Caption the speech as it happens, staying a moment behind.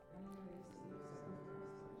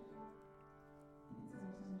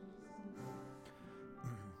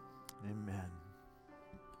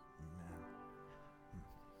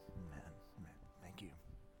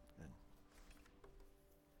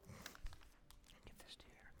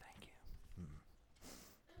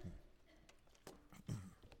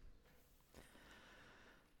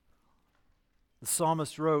The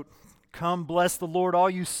psalmist wrote, "Come, bless the Lord, all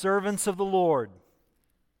you servants of the Lord,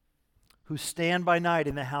 who stand by night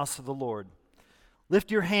in the house of the Lord. Lift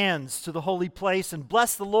your hands to the holy place and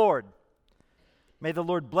bless the Lord. May the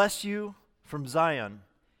Lord bless you from Zion,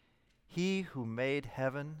 He who made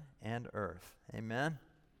heaven and earth." Amen.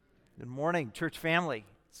 Good morning, church family.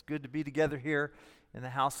 It's good to be together here in the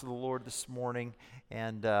house of the Lord this morning,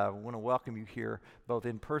 and I want to welcome you here both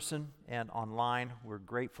in person and online. We're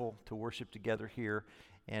grateful to worship together here,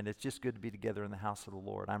 and it's just good to be together in the house of the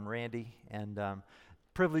Lord. I'm Randy, and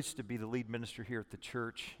privileged to be the lead minister here at the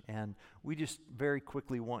church, and we just very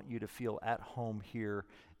quickly want you to feel at home here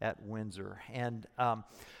at Windsor. And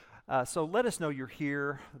so let us know you're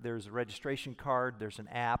here. There's a registration card, there's an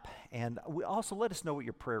app, and we also let us know what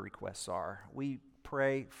your prayer requests are. We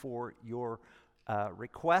pray for your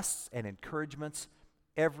requests and encouragements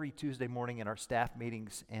every Tuesday morning in our staff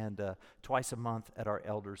meetings and twice a month at our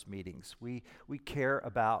elders meetings. We care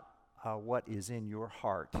about what is in your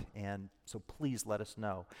heart, and so please let us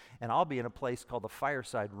know. And I'll be in a place called the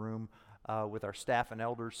Fireside Room with our staff and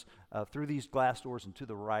elders through these glass doors and to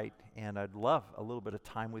the right, and I'd love a little bit of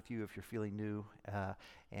time with you if you're feeling new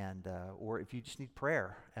or if you just need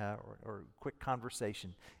prayer or quick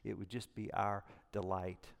conversation. It would just be our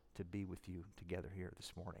delight to be with you together here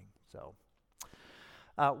this morning. So,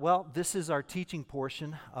 well, this is our teaching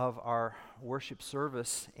portion of our worship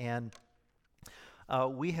service, and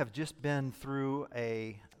we have just been through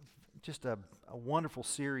a wonderful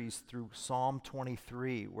series through Psalm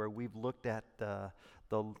 23, where we've looked at the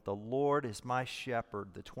Lord is my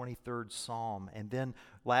shepherd, the 23rd Psalm. And then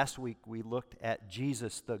last week we looked at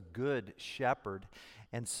Jesus, the good shepherd.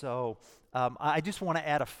 And so I just want to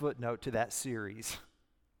add a footnote to that series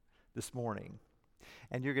this morning.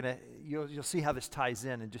 And you'll see how this ties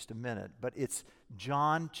in just a minute. But it's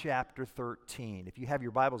John chapter 13. If you have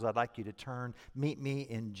your Bibles, I'd like you to meet me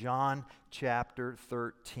in John chapter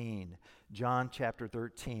 13. John chapter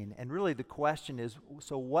 13. And really the question is,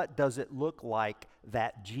 so what does it look like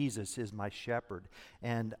that Jesus is my shepherd?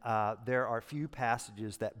 And there are a few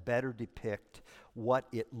passages that better depict what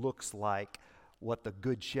it looks like, what the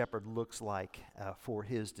good shepherd looks like for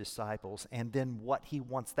his disciples, and then what he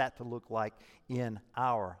wants that to look like in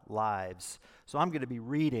our lives. So I'm going to be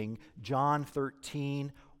reading John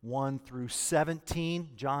 13, 1 through 17.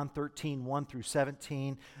 John 13, 1 through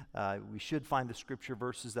 17. We should find the scripture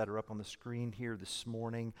verses that are up on the screen here this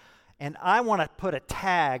morning. And I want to put a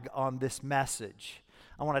tag on this message.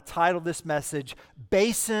 I want to title this message,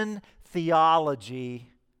 Basin Theology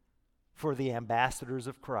for the Ambassadors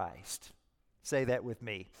of Christ. Say that with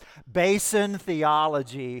me. Basin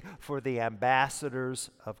theology for the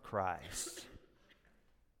ambassadors of Christ.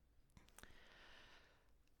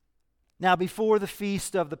 Now, before the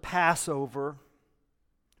feast of the Passover,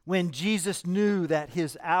 when Jesus knew that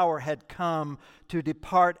his hour had come to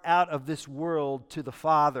depart out of this world to the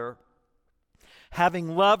Father,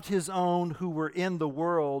 having loved his own who were in the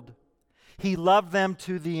world, he loved them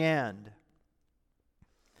to the end.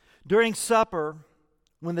 During supper,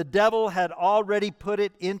 when the devil had already put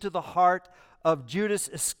it into the heart of Judas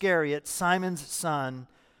Iscariot, Simon's son,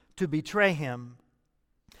 to betray him,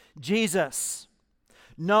 Jesus,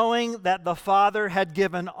 knowing that the Father had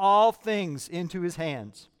given all things into his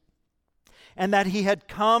hands, and that he had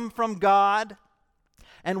come from God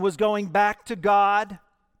and was going back to God,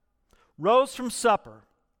 rose from supper.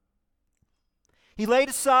 He laid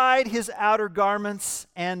aside his outer garments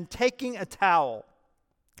and, taking a towel,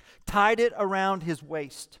 tied it around his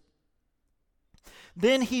waist.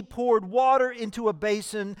 Then he poured water into a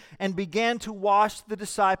basin and began to wash the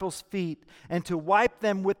disciples' feet and to wipe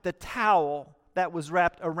them with the towel that was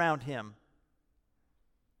wrapped around him.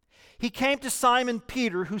 He came to Simon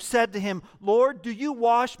Peter, who said to him, "Lord, do you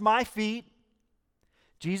wash my feet?"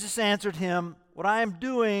 Jesus answered him, "What I am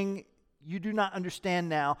doing you do not understand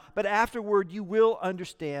now, but afterward you will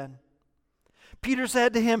understand." Peter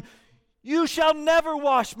said to him, "You shall never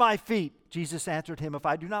wash my feet." Jesus answered him, "If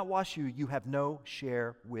I do not wash you, you have no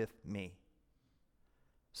share with me."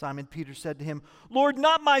 Simon Peter said to him, "Lord,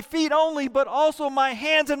 not my feet only, but also my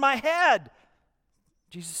hands and my head."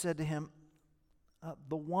 Jesus said to him,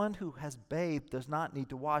 "The one who has bathed does not need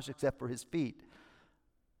to wash except for his feet.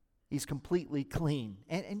 He's completely clean,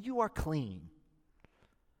 and you are clean,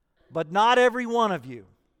 but not every one of you."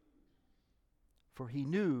 For he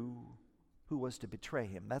knew who was to betray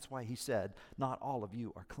him. That's why he said, "Not all of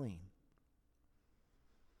you are clean."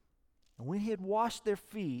 And when he had washed their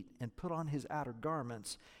feet and put on his outer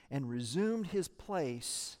garments and resumed his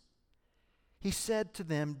place, he said to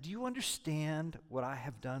them, "Do you understand what I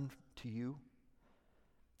have done to you?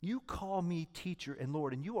 You call me teacher and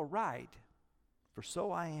Lord, and you are right, for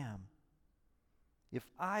so I am. If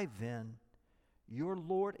I then, your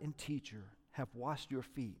Lord and teacher, have washed your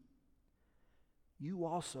feet, you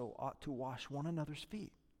also ought to wash one another's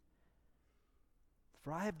feet.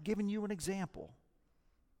 For I have given you an example,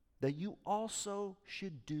 that you also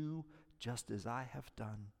should do just as I have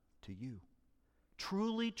done to you.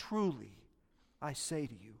 Truly, truly, I say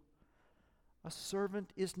to you, a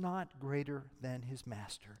servant is not greater than his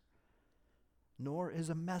master, nor is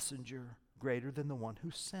a messenger greater than the one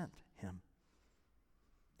who sent him.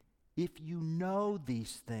 If you know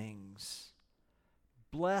these things,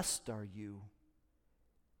 blessed are you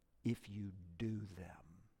if you do them.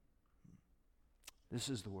 This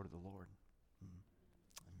is the word of the Lord.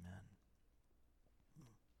 Amen.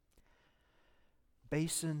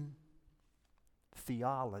 Basin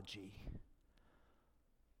theology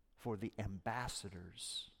for the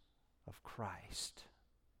ambassadors of Christ.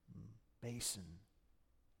 Basin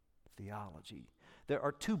theology. There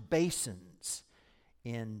are two basins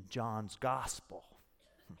in John's gospel.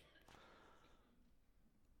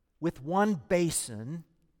 With one basin,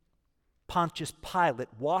 Pontius Pilate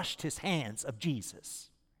washed his hands of Jesus.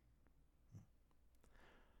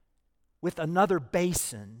 With another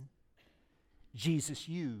basin, Jesus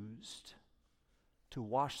used to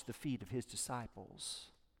wash the feet of his disciples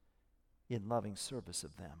in loving service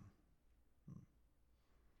of them.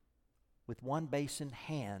 With one basin,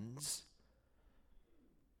 hands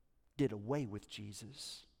did away with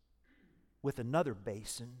Jesus. With another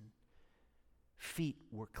basin, feet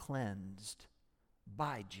were cleansed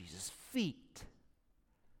by Jesus. Feet.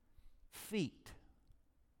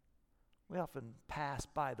 We often pass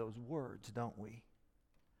by those words, don't we?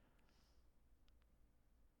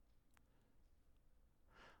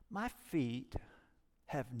 My feet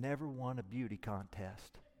have never won a beauty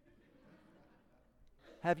contest.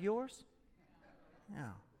 Have yours?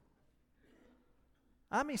 Yeah.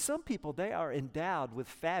 I mean, some people, they are endowed with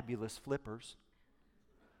fabulous flippers.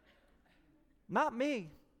 Not me.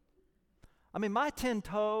 I mean, my 10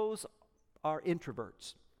 toes are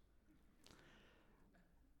introverts.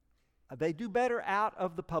 They do better out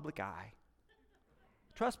of the public eye.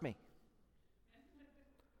 Trust me.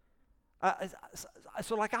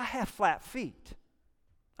 So like I have flat feet.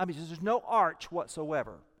 I mean, there's no arch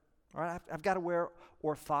whatsoever. All right? I've got to wear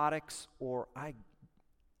orthotics or I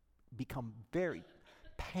become very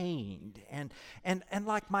pained. And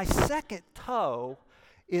like my second toe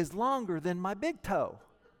is longer than my big toe.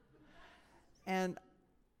 And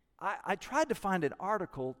I tried to find an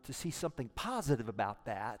article to see something positive about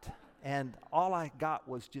that, and all I got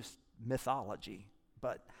was just mythology.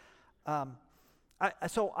 But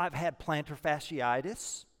so I've had plantar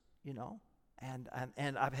fasciitis, you know, and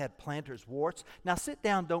I've had plantar's warts. Now sit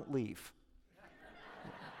down, don't leave.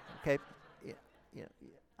 Okay,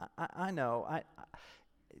 I know.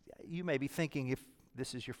 You may be thinking, if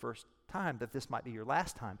this is your first time, that this might be your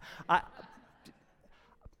last time.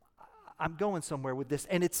 I'm going somewhere with this,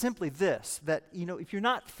 and it's simply this, that, you know, if you're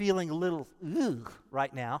not feeling a little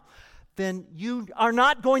right now, then you are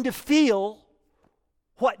not going to feel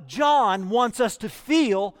what John wants us to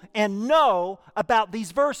feel and know about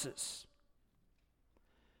these verses.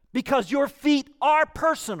 Because your feet are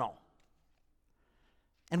personal.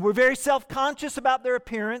 And we're very self-conscious about their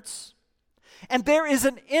appearance. And there is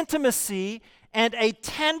an intimacy and a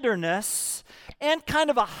tenderness and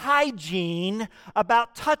kind of a hygiene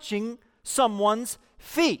about touching someone's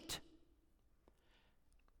feet.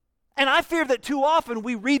 And I fear that too often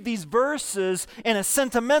we read these verses in a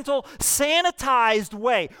sentimental, sanitized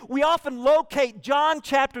way. We often locate John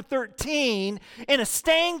chapter 13 in a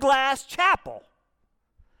stained glass chapel,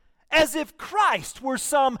 as if Christ were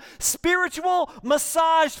some spiritual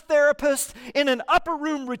massage therapist in an upper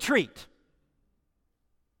room retreat.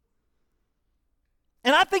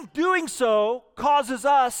 And I think doing so causes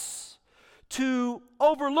us to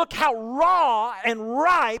overlook how raw and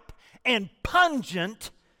ripe and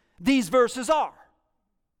pungent these verses are.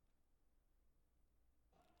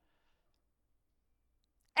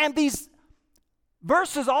 And these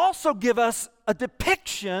verses also give us a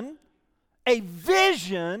depiction, a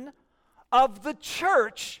vision of the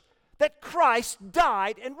church that Christ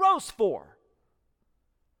died and rose for.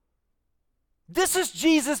 This is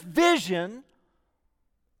Jesus' vision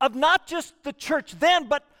of not just the church then,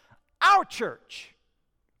 but our church,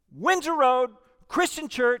 Windsor Road Christian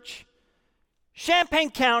Church, Champaign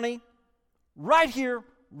County, right here,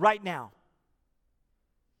 right now.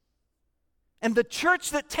 And the church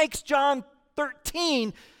that takes John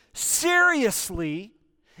 13 seriously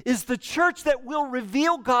is the church that will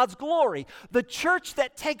reveal God's glory. The church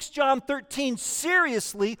that takes John 13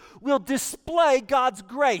 seriously will display God's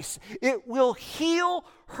grace. It will heal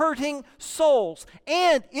hurting souls,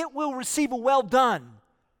 and it will receive a well done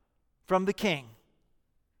from the King.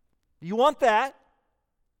 You want that?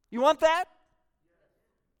 You want that?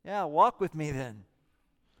 Yeah, walk with me then.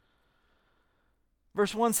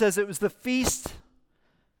 Verse 1 says it was the feast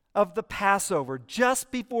of the Passover,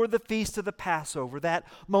 just before the feast of the Passover, that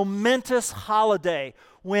momentous holiday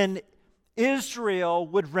when Israel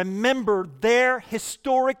would remember their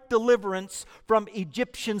historic deliverance from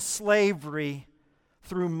Egyptian slavery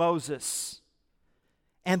through Moses.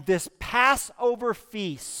 And this Passover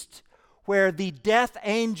feast, where the death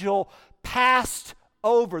angel passed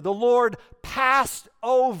over, the Lord passed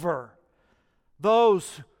over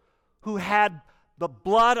those who had the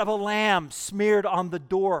blood of a lamb smeared on the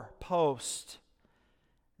doorpost.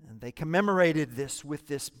 And they commemorated this with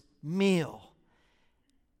this meal.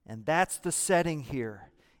 And that's the setting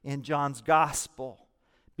here in John's gospel.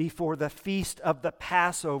 Before the feast of the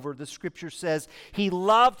Passover, the scripture says, he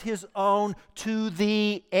loved his own to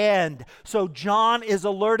the end. So John is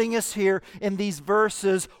alerting us here in these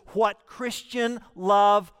verses what Christian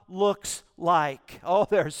love looks like. Oh,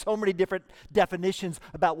 there are so many different definitions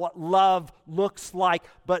about what love looks like,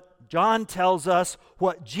 but John tells us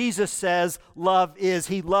what Jesus says love is.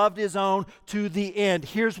 He loved his own to the end.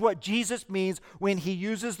 Here's what Jesus means when he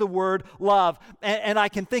uses the word love. And I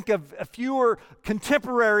can think of fewer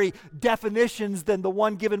contemporary definitions than the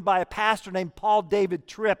one given by a pastor named Paul David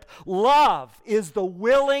Tripp. Love is the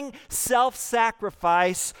willing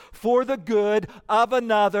self-sacrifice for the good of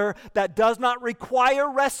another that does not require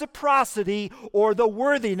reciprocity or the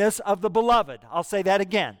worthiness of the beloved. I'll say that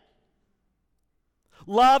again.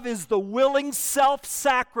 Love is the willing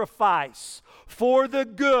self-sacrifice for the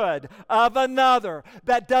good of another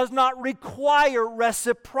that does not require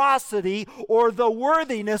reciprocity or the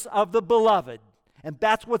worthiness of the beloved. And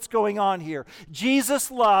that's what's going on here. Jesus'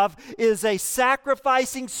 love is a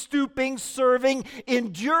sacrificing, stooping, serving,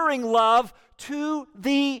 enduring love to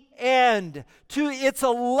the end. It's a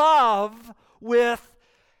love with,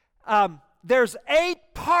 there's 8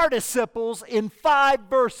 participles in 5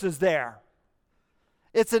 verses there.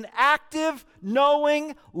 It's an active,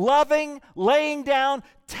 knowing, loving, laying down,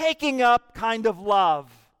 taking up kind of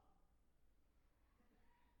love.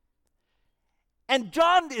 And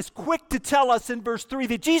John is quick to tell us in verse 3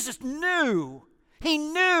 that Jesus knew, he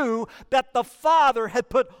knew that the Father had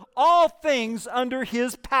put all things under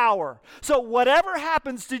his power. So whatever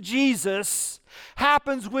happens to Jesus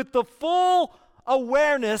happens with the full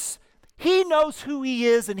awareness. He knows who he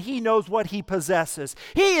is and he knows what he possesses.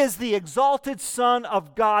 He is the exalted Son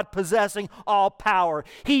of God possessing all power.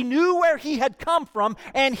 He knew where he had come from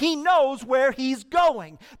and he knows where he's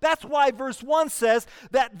going. That's why verse 1 says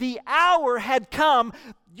that the hour had come.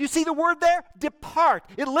 You see the word there? Depart.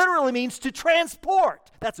 It literally means to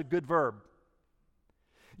transport. That's a good verb.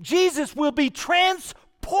 Jesus will be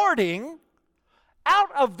transporting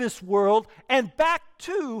out of this world and back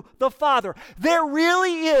to the Father. There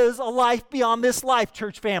really is a life beyond this life,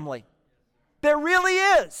 church family. There really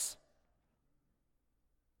is.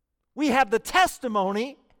 We have the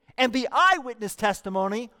testimony and the eyewitness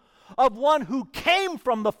testimony of one who came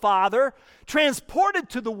from the Father, transported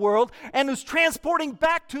to the world, and is transporting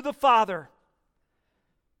back to the Father.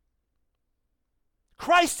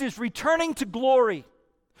 Christ is returning to glory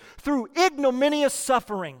through ignominious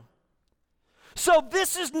suffering. So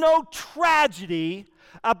this is no tragedy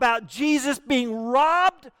about Jesus being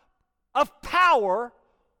robbed of power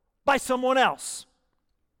by someone else.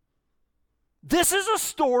 This is a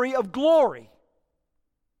story of glory.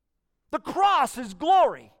 The cross is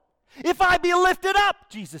glory. If I be lifted up,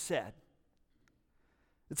 Jesus said.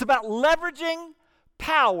 It's about leveraging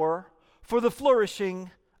power for the flourishing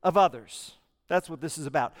of others. That's what this is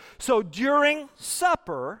about. So during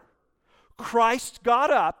supper, Christ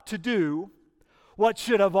got up to do what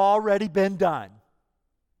should have already been done.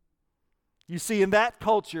 You see, in that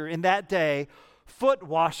culture, in that day, foot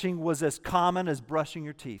washing was as common as brushing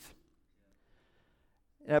your teeth.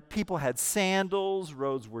 People had sandals,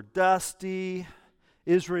 roads were dusty,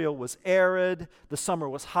 Israel was arid, the summer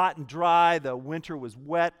was hot and dry, the winter was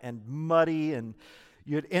wet and muddy, and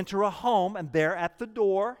you'd enter a home, and there at the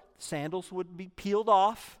door, sandals would be peeled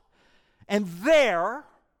off, and there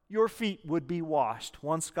your feet would be washed.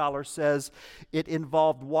 One scholar says it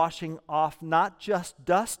involved washing off not just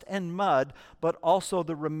dust and mud, but also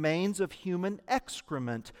the remains of human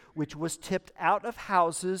excrement, which was tipped out of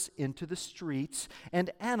houses into the streets,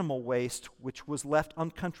 and animal waste, which was left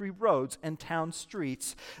on country roads and town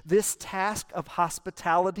streets. This task of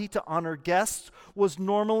hospitality to honor guests was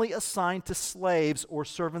normally assigned to slaves or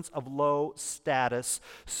servants of low status,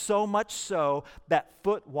 so much so that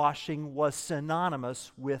foot washing was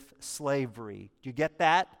synonymous with slavery. Do you get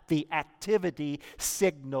that? The activity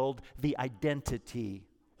signaled the identity.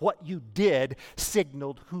 What you did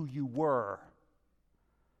signaled who you were.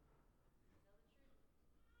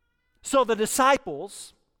 So the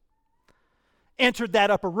disciples entered that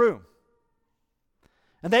upper room.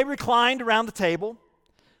 And they reclined around the table,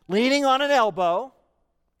 leaning on an elbow.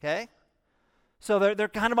 Okay? So they're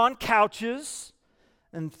kind of on couches.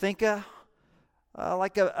 And think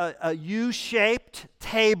like a U-shaped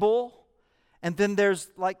table, and then there's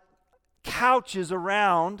like couches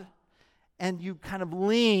around, and you kind of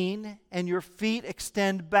lean, and your feet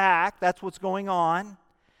extend back. That's what's going on.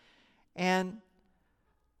 And,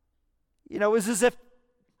 it was as if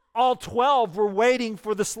all 12 were waiting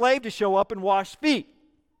for the slave to show up and wash feet.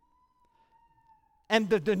 And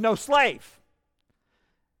no slave.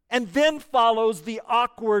 And then follows the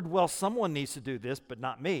awkward, well, someone needs to do this, but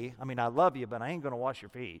not me. I mean, I love you, but I ain't going to wash your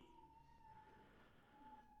feet.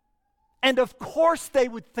 And of course they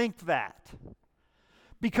would think that.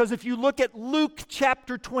 Because if you look at Luke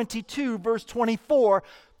chapter 22, verse 24,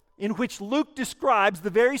 in which Luke describes the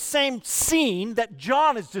very same scene that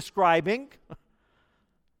John is describing,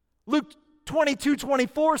 Luke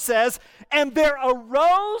 22:24 says, "And there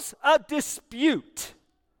arose a dispute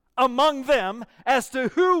among them as to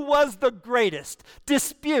who was the greatest."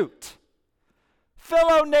 Dispute.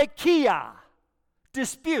 Philoneikia.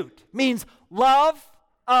 Dispute means love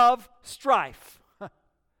of strife.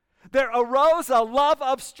 There arose a love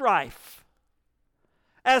of strife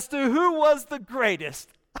as to who was the greatest.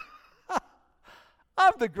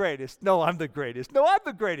 I'm the greatest. No, I'm the greatest. No, I'm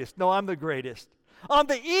the greatest. No, I'm the greatest. On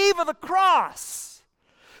the eve of the cross,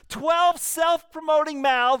 12 self-promoting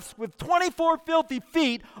mouths with 24 filthy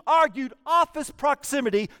feet argued office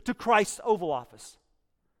proximity to Christ's Oval Office.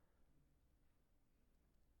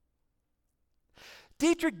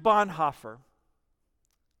 Dietrich Bonhoeffer,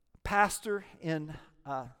 pastor in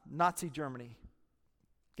Nazi Germany,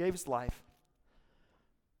 gave his life.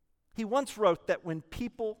 He once wrote that when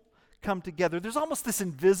people come together, there's almost this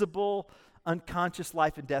invisible, unconscious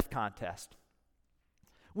life and death contest.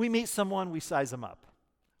 We meet someone, we size them up.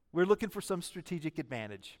 We're looking for some strategic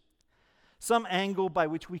advantage, some angle by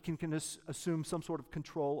which we can assume some sort of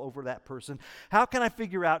control over that person. How can I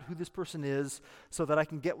figure out who this person is so that I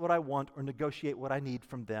can get what I want or negotiate what I need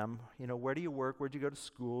from them? Where do you work? Where do you go to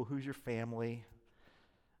school? Who's your family?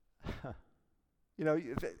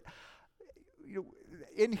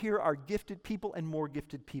 In here are gifted people and more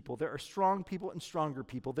gifted people. There are strong people and stronger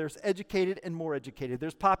people. There's educated and more educated.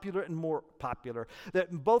 There's popular and more popular.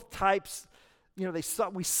 Both types,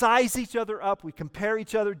 we size each other up, we compare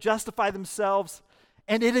each other, justify themselves,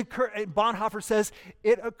 and Bonhoeffer says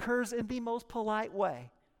it occurs in the most polite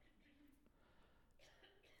way.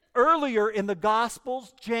 Earlier in the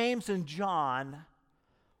Gospels, James and John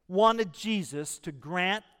wanted Jesus to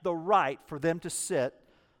grant the right for them to sit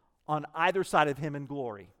on either side of him in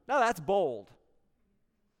glory. Now that's bold.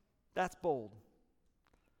 That's bold.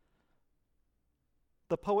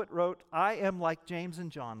 The poet wrote, "I am like James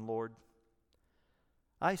and John, Lord.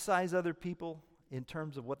 I size other people in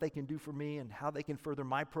terms of what they can do for me and how they can further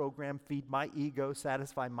my program, feed my ego,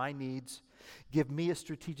 satisfy my needs, give me a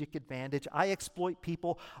strategic advantage. I exploit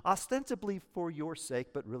people ostensibly for your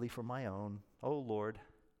sake, but really for my own. Oh, Lord,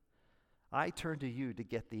 I turn to you to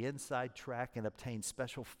get the inside track and obtain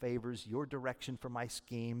special favors, your direction for my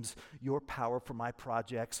schemes, your power for my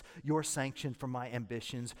projects, your sanction for my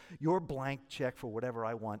ambitions, your blank check for whatever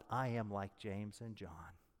I want. I am like James and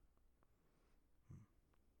John."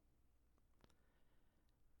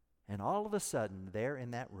 And all of a sudden, there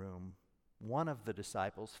in that room, one of the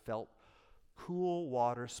disciples felt cool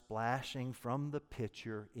water splashing from the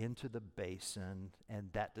pitcher into the basin,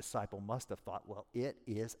 and that disciple must have thought, well, it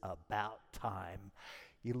is about time.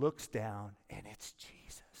 He looks down, and it's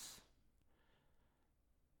Jesus.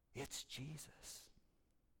 It's Jesus.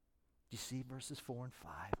 Do you see verses 4 and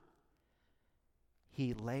 5?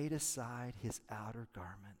 He laid aside his outer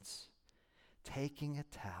garments, taking a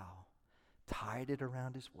towel, tied it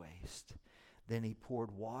around his waist. Then he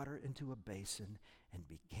poured water into a basin and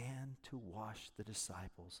began to wash the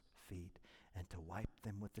disciples' feet and to wipe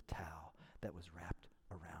them with the towel that was wrapped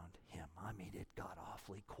around him. I mean, it got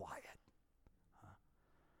awfully quiet.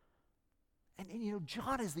 And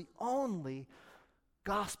John is the only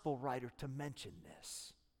gospel writer to mention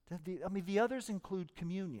this. The others include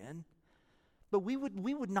communion, but we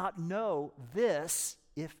would not know this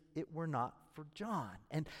if it were not for John.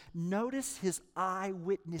 And notice his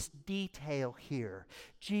eyewitness detail here.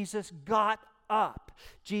 Jesus got up.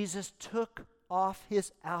 Jesus took off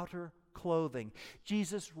his outer clothing.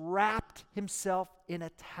 Jesus wrapped himself in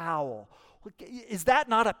a towel. Is that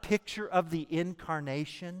not a picture of the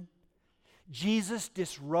incarnation? Jesus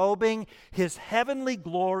disrobing his heavenly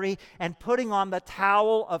glory and putting on the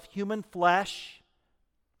towel of human flesh.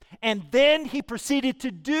 And then he proceeded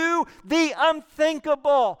to do the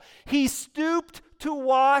unthinkable. He stooped to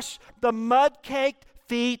wash the mud-caked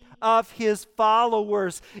feet of his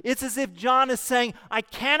followers. It's as if John is saying, I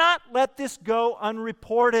cannot let this go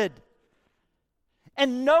unreported.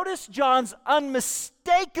 And notice John's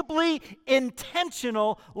unmistakably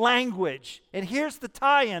intentional language. And here's the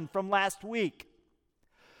tie-in from last week.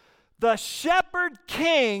 The shepherd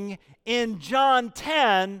king in John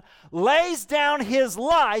 10 lays down his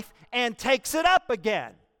life and takes it up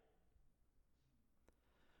again.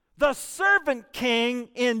 The servant king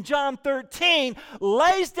in John 13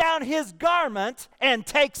 lays down his garment and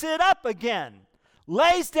takes it up again.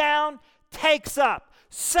 Lays down, takes up.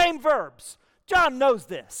 Same verbs. John knows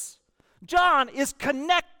this. John is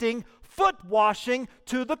connecting foot washing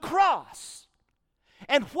to the cross.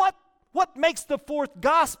 And what makes the fourth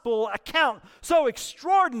gospel account so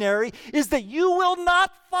extraordinary is that you will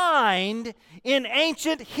not find in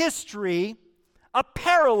ancient history a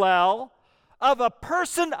parallel of a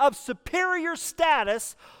person of superior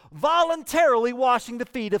status voluntarily washing the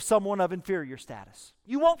feet of someone of inferior status.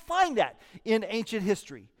 You won't find that in ancient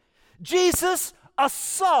history. Jesus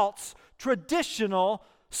assaults traditional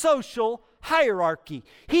social hierarchy.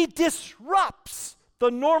 He disrupts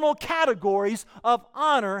the normal categories of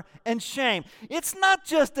honor and shame. It's not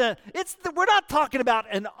just we're not talking about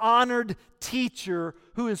an honored teacher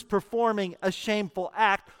who is performing a shameful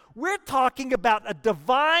act. We're talking about a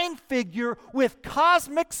divine figure with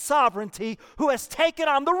cosmic sovereignty who has taken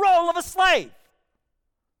on the role of a slave.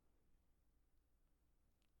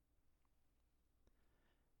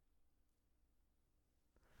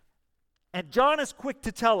 And John is quick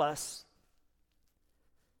to tell us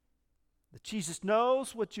that Jesus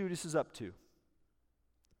knows what Judas is up to.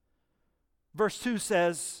 Verse 2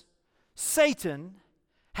 says, Satan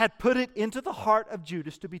had put it into the heart of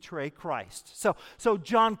Judas to betray Christ. So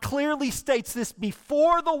John clearly states this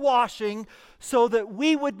before the washing so that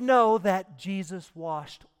we would know that Jesus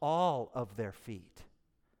washed all of their feet.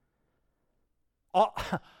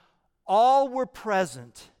 All were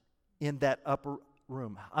present in that upper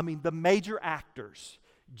room. I mean, the major actors.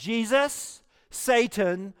 Jesus,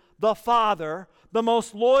 Satan, the Father, the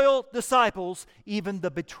most loyal disciples, even the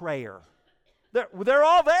betrayer. They're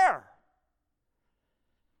all there.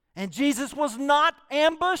 And Jesus was not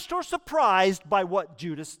ambushed or surprised by what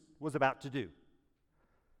Judas was about to do.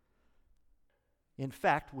 In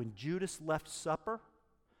fact, when Judas left supper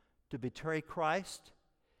to betray Christ,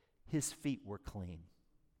 his feet were clean.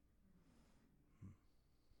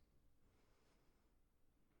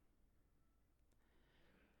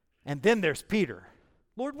 And then there's Peter.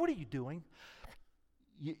 Lord, what are you doing?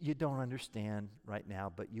 You don't understand right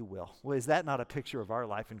now, but you will. Well, is that not a picture of our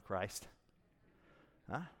life in Christ?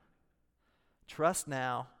 Huh? Trust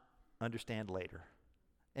now, understand later.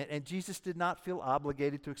 And Jesus did not feel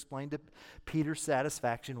obligated to explain to Peter's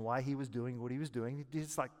satisfaction why he was doing what he was doing. He's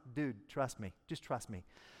just like, dude, trust me. Just trust me.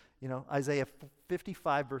 Isaiah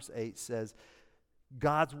 55 verse 8 says,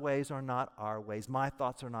 God's ways are not our ways. My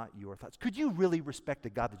thoughts are not your thoughts. Could you really respect a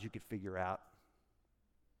God that you could figure out?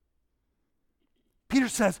 Peter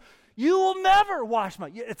says, you will never wash my...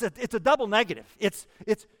 It's a double negative. It's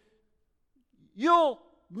you'll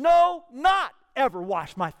not ever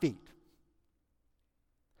wash my feet.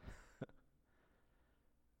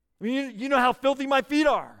 I mean, you know how filthy my feet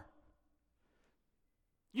are.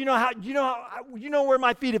 You know where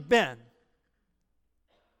my feet have been.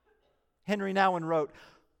 Henry Nouwen wrote,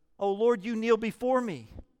 "Oh Lord, you kneel before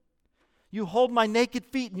me. You hold my naked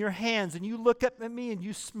feet in your hands, and you look up at me and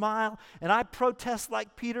you smile, and I protest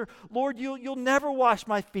like Peter, Lord, you'll never wash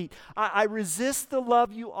my feet. I resist the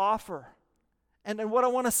love you offer. And what I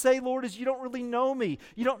want to say, Lord, is you don't really know me.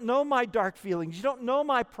 You don't know my dark feelings. You don't know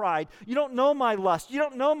my pride. You don't know my lust. You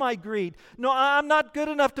don't know my greed. No, I'm not good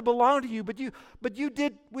enough to belong to you, but you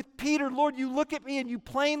did with Peter. Lord, you look at me and you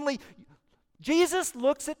plainly..." Jesus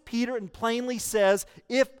looks at Peter and plainly says,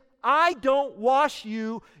 if I don't wash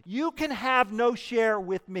you, you can have no share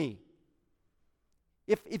with me.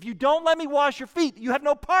 If you don't let me wash your feet, you have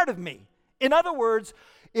no part of me. In other words,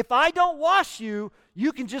 if I don't wash you,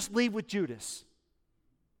 you can just leave with Judas.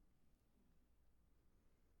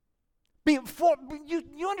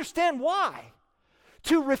 You understand why?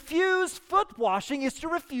 To refuse foot washing is to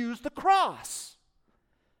refuse the cross.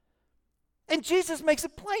 And Jesus makes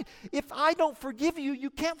it plain. If I don't forgive you, you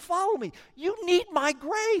can't follow me. You need my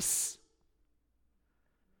grace.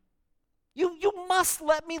 You must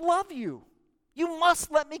let me love you. You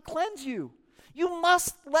must let me cleanse you. You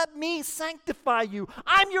must let me sanctify you.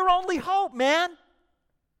 I'm your only hope, man.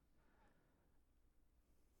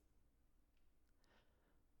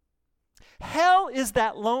 Hell is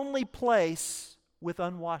that lonely place with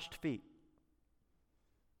unwashed feet.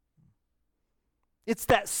 It's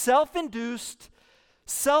that self-induced,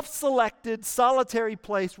 self-selected, solitary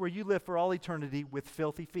place where you live for all eternity with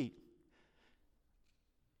filthy feet.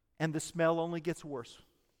 And the smell only gets worse.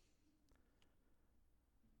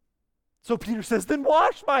 So Peter says, then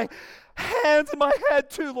wash my hands and my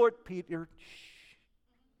head too, Lord. Peter,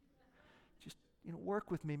 just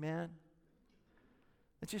work with me, man.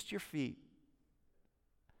 It's just your feet.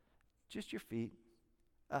 Just your feet.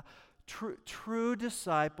 True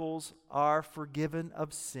disciples are forgiven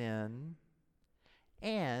of sin,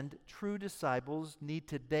 and true disciples need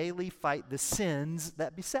to daily fight the sins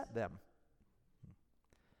that beset them.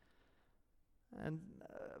 And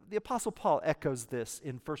the Apostle Paul echoes this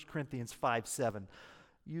in 1 Corinthians 5:7,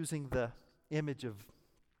 using the image of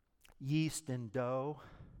yeast and dough.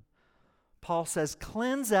 Paul says,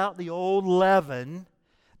 cleanse out the old leaven,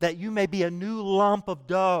 that you may be a new lump of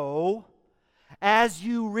dough, as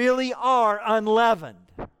you really are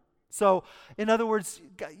unleavened. So, in other words,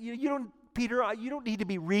 you don't, Peter, you don't need to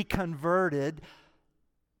be reconverted,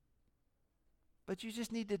 but you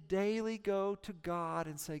just need to daily go to God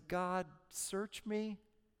and say, God, search me.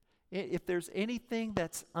 If there's anything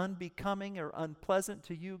that's unbecoming or unpleasant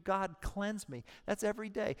to you, God, cleanse me. That's every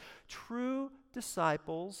day. True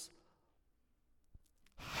disciples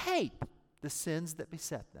hate the sins that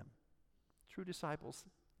beset them. True disciples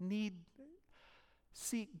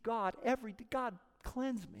seek God every day. God,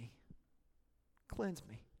 cleanse me. Cleanse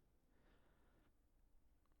me.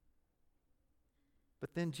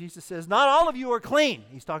 But then Jesus says, not all of you are clean.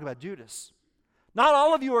 He's talking about Judas. Not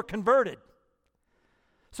all of you are converted.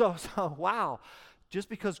 So wow, just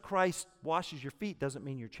because Christ washes your feet doesn't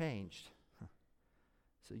mean you're changed.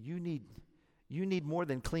 So you need more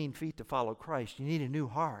than clean feet to follow Christ. You need a new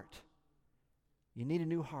heart. You need a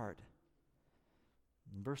new heart.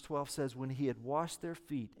 And verse 12 says, when he had washed their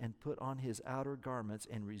feet and put on his outer garments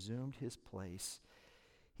and resumed his place,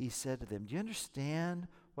 he said to them, do you understand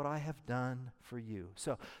what I have done for you?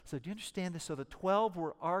 So do you understand this? So the 12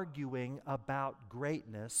 were arguing about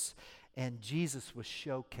greatness, and Jesus was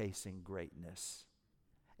showcasing greatness.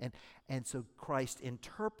 And so Christ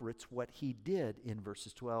interprets what he did in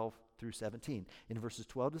verses 12 through 17. In verses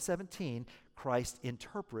 12 to 17, Christ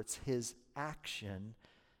interprets his action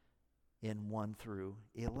in 1 through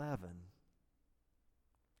 11.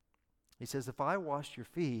 He says, if I washed your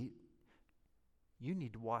feet, you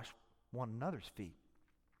need to wash one another's feet.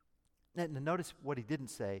 Now notice what he didn't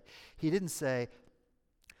say. He didn't say,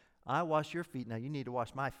 I wash your feet, now you need to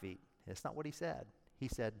wash my feet. That's not what he said. He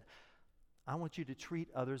said, I want you to treat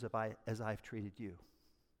others as I've treated you.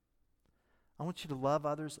 I want you to love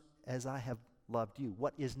others as I have loved you.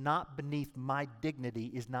 What is not beneath my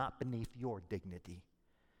dignity is not beneath your dignity.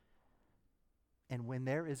 And when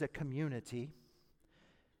there is a community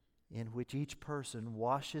in which each person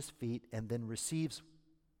washes feet and then receives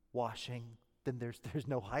washing, then there's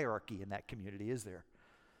no hierarchy in that community, is there?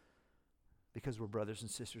 Because we're brothers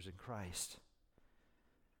and sisters in Christ.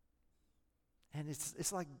 And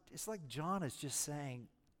it's like John is just saying,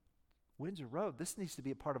 Windsor Road, this needs to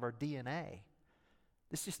be a part of our DNA.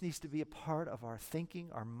 This just needs to be a part of our thinking,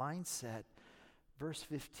 our mindset. Verse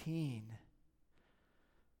 15.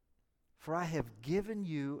 For I have given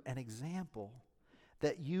you an example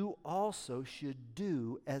that you also should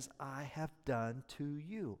do as I have done to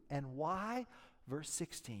you. And why? Verse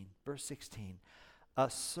 16. A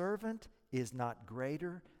servant is not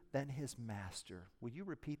greater than his master. Will you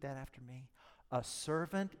repeat that after me? A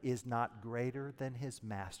servant is not greater than his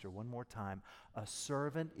master. One more time. A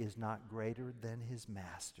servant is not greater than his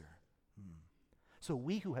master. So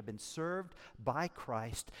we who have been served by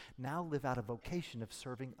Christ now live out a vocation of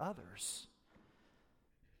serving others.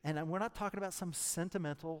 And we're not talking about some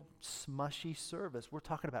sentimental, smushy service. We're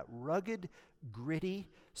talking about rugged, gritty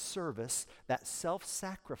service that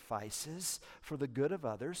self-sacrifices for the good of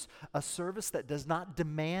others, a service that does not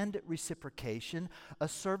demand reciprocation, a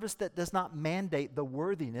service that does not mandate the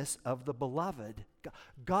worthiness of the beloved.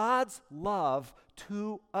 God's love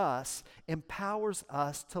to us empowers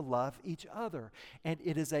us to love each other. And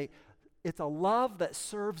it's a love that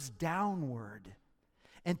serves downward.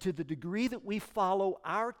 And to the degree that we follow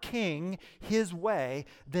our King, His way,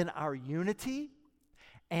 then our unity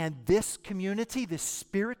and this community, this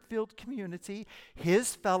Spirit-filled community,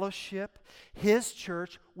 His fellowship, His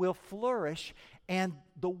church will flourish, and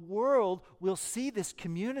the world will see this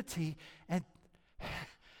community and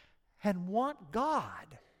want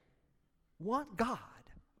God. Want God.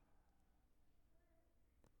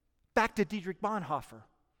 Back to Dietrich Bonhoeffer.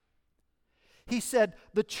 He said,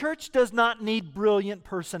 the church does not need brilliant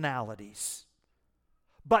personalities,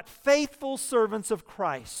 but faithful servants of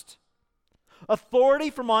Christ.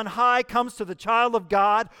 Authority from on high comes to the child of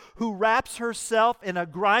God who wraps herself in a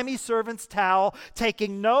grimy servant's towel,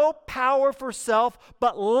 taking no power for self,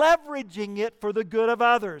 but leveraging it for the good of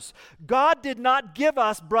others. God did not give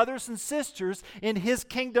us brothers and sisters in His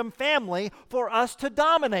kingdom family for us to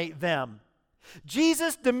dominate them.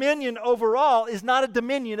 Jesus' dominion over all is not a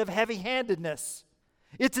dominion of heavy-handedness.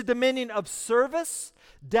 It's a dominion of service,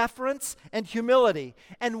 deference, and humility.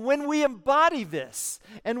 And when we embody this,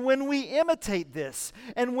 and when we imitate this,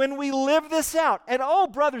 and when we live this out, and all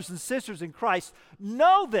brothers and sisters in Christ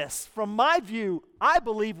know this, from my view, I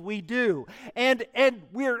believe we do. And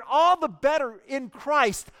we're all the better in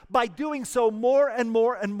Christ by doing so more and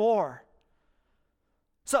more and more.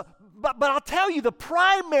 So, but I'll tell you, the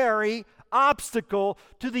primary obstacle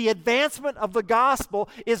to the advancement of the gospel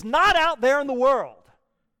is not out there in the world.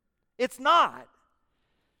 It's not.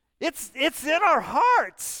 It's in our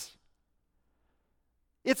hearts.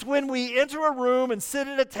 It's when we enter a room and sit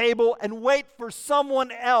at a table and wait for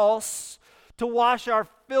someone else to wash our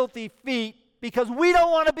filthy feet because we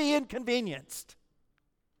don't want to be inconvenienced.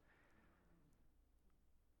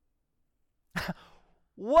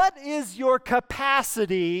 What is your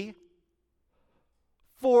capacity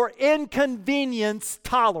for inconvenience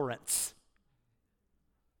tolerance?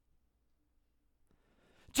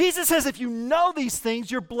 Jesus says if you know these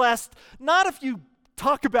things, you're blessed, not if you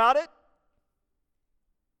talk about it,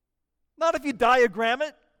 not if you diagram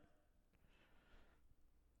it,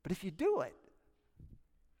 but if you do it.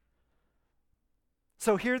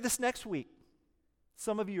 So here this next week,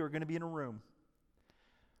 some of you are going to be in a room.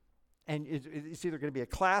 And it's either going to be a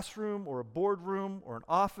classroom or a boardroom or an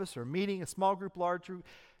office or a meeting, a small group, large group.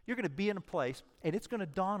 You're going to be in a place, and it's going to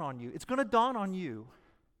dawn on you. It's going to dawn on you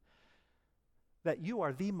that you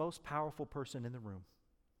are the most powerful person in the room.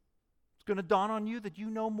 It's going to dawn on you that you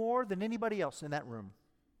know more than anybody else in that room.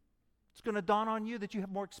 It's going to dawn on you that you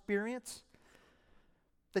have more experience,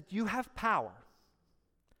 that you have power.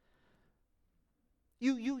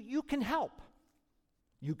 You can help.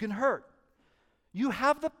 You can hurt. You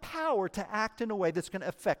have the power to act in a way that's going to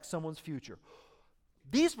affect someone's future.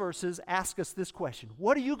 These verses ask us this question.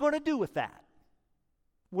 What are you going to do with that?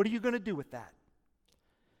 What are you going to do with that?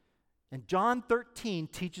 And John 13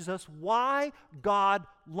 teaches us why God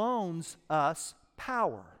loans us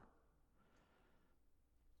power.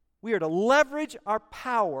 We are to leverage our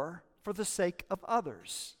power for the sake of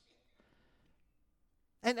others.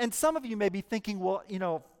 And some of you may be thinking,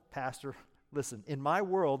 well, Pastor, listen, in my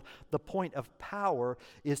world, the point of power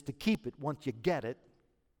is to keep it once you get it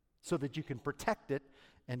so that you can protect it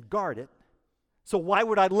and guard it. So why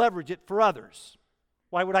would I leverage it for others?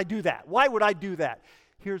 Why would I do that? Why would I do that?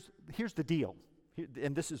 Here's the deal,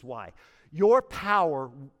 and this is why. Your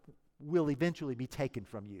power will eventually be taken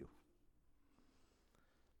from you.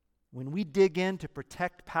 When we dig in to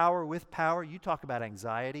protect power with power, you talk about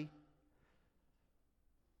anxiety.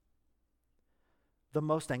 The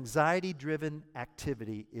most anxiety-driven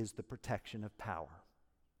activity is the protection of power.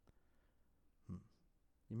 You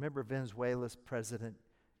remember Venezuela's president,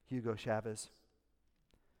 Hugo Chavez?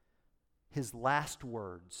 His last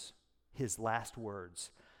words,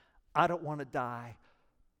 I don't want to die.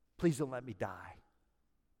 Please don't let me die.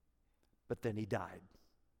 But then he died.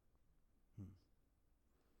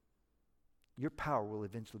 Your power will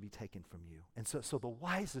eventually be taken from you. And so the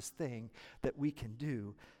wisest thing that we can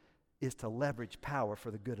do is to leverage power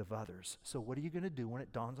for the good of others. So what are you going to do when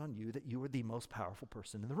it dawns on you that you are the most powerful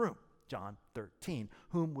person in the room? John 13.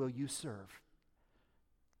 Whom will you serve?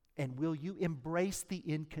 And will you embrace the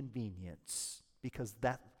inconvenience? Because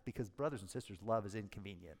brothers and sisters, love is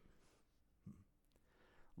inconvenient.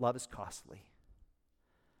 Love is costly.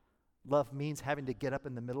 Love means having to get up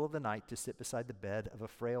in the middle of the night to sit beside the bed of a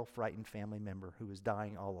frail, frightened family member who is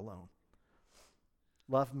dying all alone.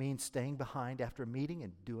 Love means staying behind after a meeting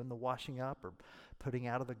and doing the washing up or putting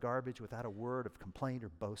out of the garbage without a word of complaint or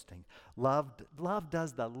boasting. Love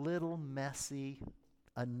does the little messy,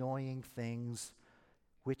 annoying things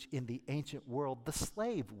which in the ancient world the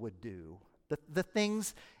slave would do. The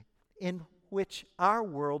things in which our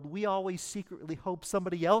world we always secretly hope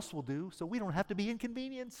somebody else will do so we don't have to be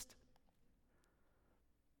inconvenienced.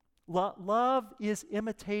 Love is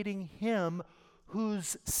imitating him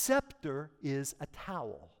whose scepter is a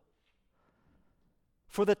towel.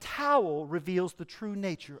 For the towel reveals the true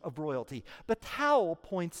nature of royalty. The towel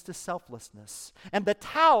points to selflessness. And the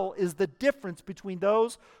towel is the difference between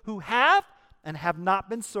those who have and have not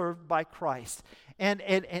been served by Christ. And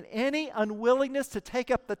any unwillingness to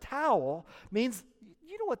take up the towel means,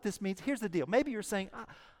 you know what this means? Here's the deal. Maybe you're saying,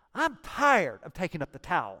 I'm tired of taking up the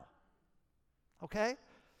towel. Okay?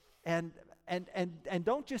 And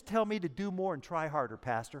don't just tell me to do more and try harder,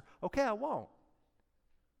 Pastor. Okay, I won't.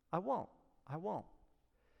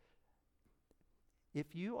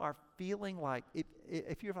 If you are feeling like,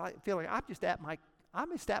 if you're feeling, I'm just at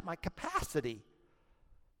my capacity.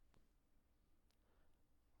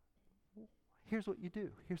 Here's what you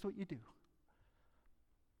do.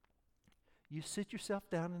 You sit yourself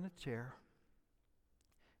down in a chair,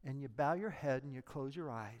 and you bow your head and you close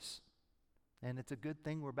your eyes. And it's a good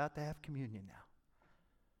thing we're about to have communion now.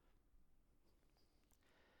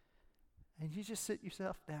 And you just sit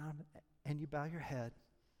yourself down and you bow your head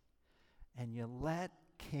and you let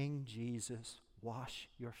King Jesus wash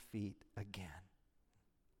your feet again.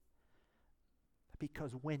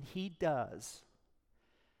 Because when he does,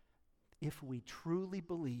 if we truly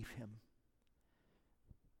believe him,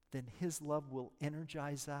 then his love will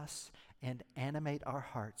energize us and animate our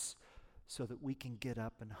hearts so that we can get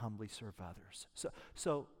up and humbly serve others.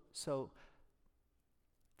 So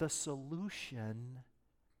the solution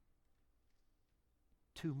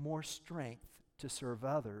to more strength to serve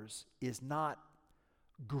others is not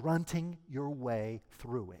grunting your way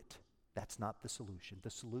through it. That's not the solution. The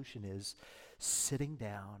solution is sitting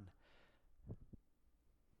down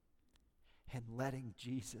and letting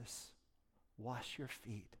Jesus wash your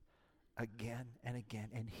feet again and again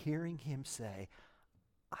and hearing him say,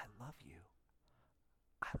 I love you.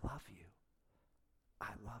 I love you.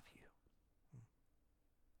 I love you.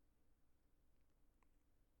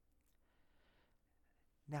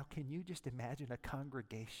 Now, can you just imagine a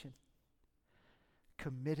congregation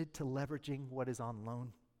committed to leveraging what is on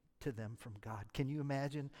loan to them from God? Can you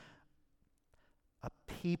imagine a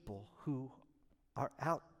people who are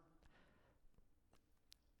out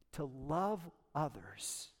to love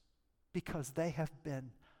others because they have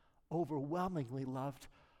been overwhelmingly loved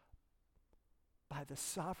by the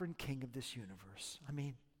sovereign King of this universe? I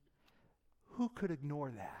mean, who could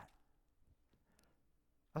ignore that?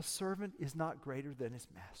 A servant is not greater than his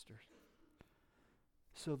master.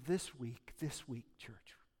 So this week,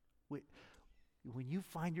 church, when you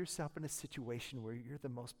find yourself in a situation where you're the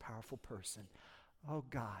most powerful person, oh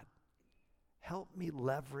God, help me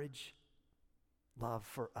leverage love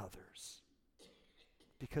for others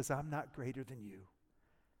because I'm not greater than you.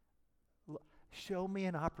 Show me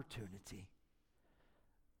an opportunity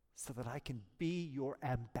so that I can be your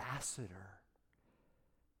ambassador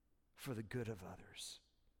for the good of others.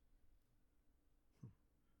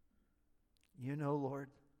 You know, Lord,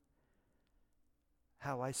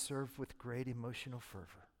 how I serve with great emotional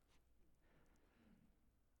fervor.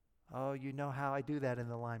 Oh, you know how I do that in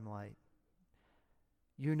the limelight.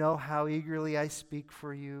 You know how eagerly I speak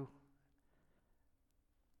for you.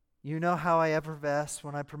 You know how I effervesce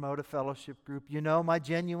when I promote a fellowship group. You know my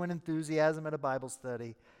genuine enthusiasm at a Bible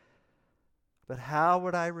study. But how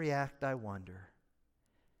would I react, I wonder,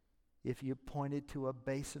 if you pointed to a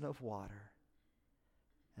basin of water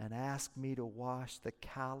and asked me to wash the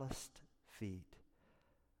calloused feet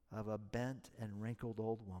of a bent and wrinkled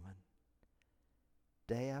old woman,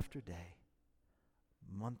 day after day,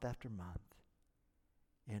 month after month,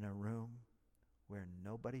 in a room where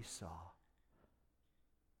nobody saw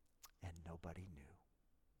and nobody knew.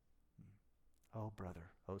 Oh,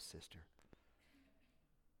 brother, oh, sister,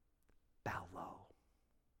 bow low